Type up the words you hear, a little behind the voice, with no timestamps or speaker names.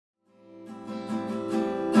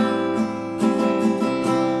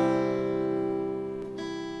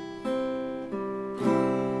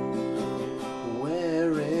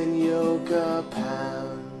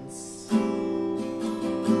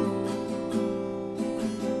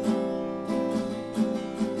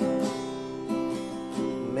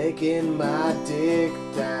making my dick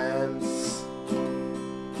dance.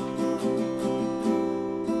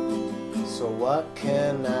 So what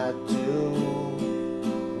can I do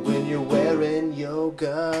when you're wearing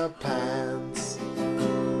yoga pants?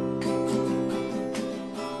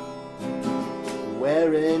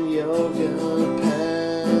 Wearing yoga pants.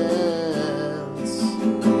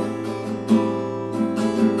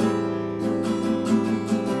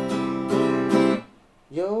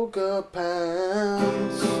 Yoga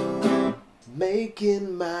pants,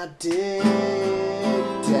 making my dick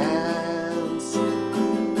dance.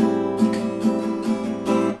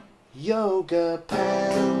 Yoga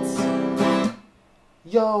pants,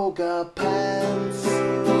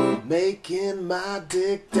 making my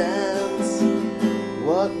dick dance.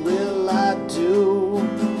 What will I do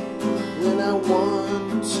when I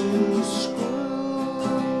want to screw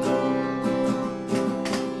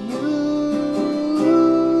you?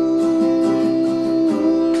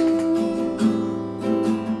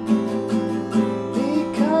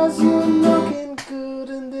 Because you're looking good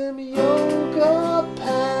in them yoga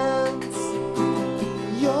pants.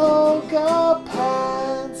 Yoga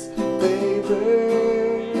pants, baby.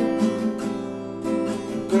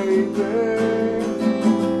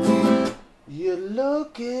 You're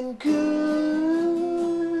looking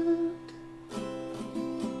good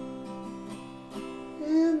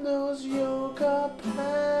in those yoga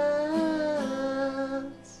pants.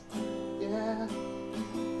 Yeah,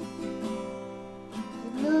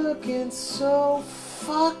 you're looking so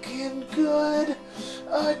fucking good.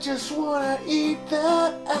 I just wanna eat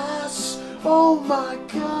that ass. Oh my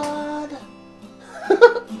god.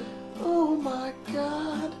 Oh my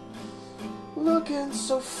god. Looking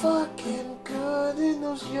so fucking good in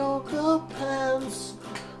those yoga pants.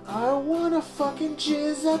 I wanna fucking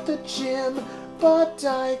jizz at the gym, but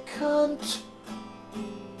I can't.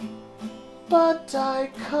 But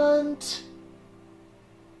I can't.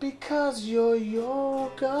 Because your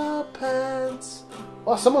yoga pants.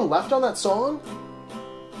 Oh, someone left on that song?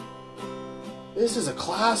 This is a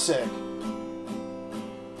classic.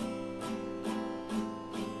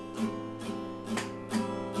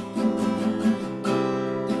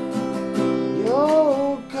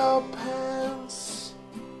 Yoga pants,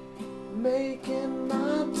 making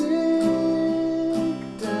my dick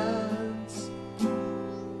dance.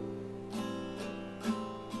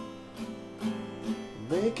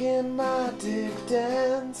 Making my dick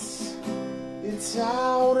dance. It's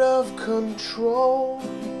out of control.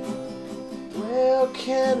 Where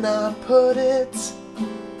can I put it?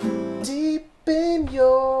 Deep in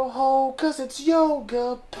your hole, 'cause it's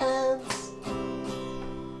yoga pants.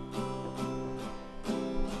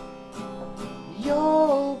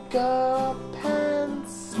 Yoga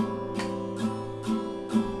pants.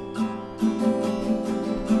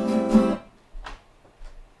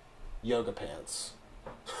 Yoga pants.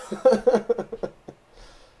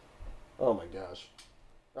 Oh my gosh.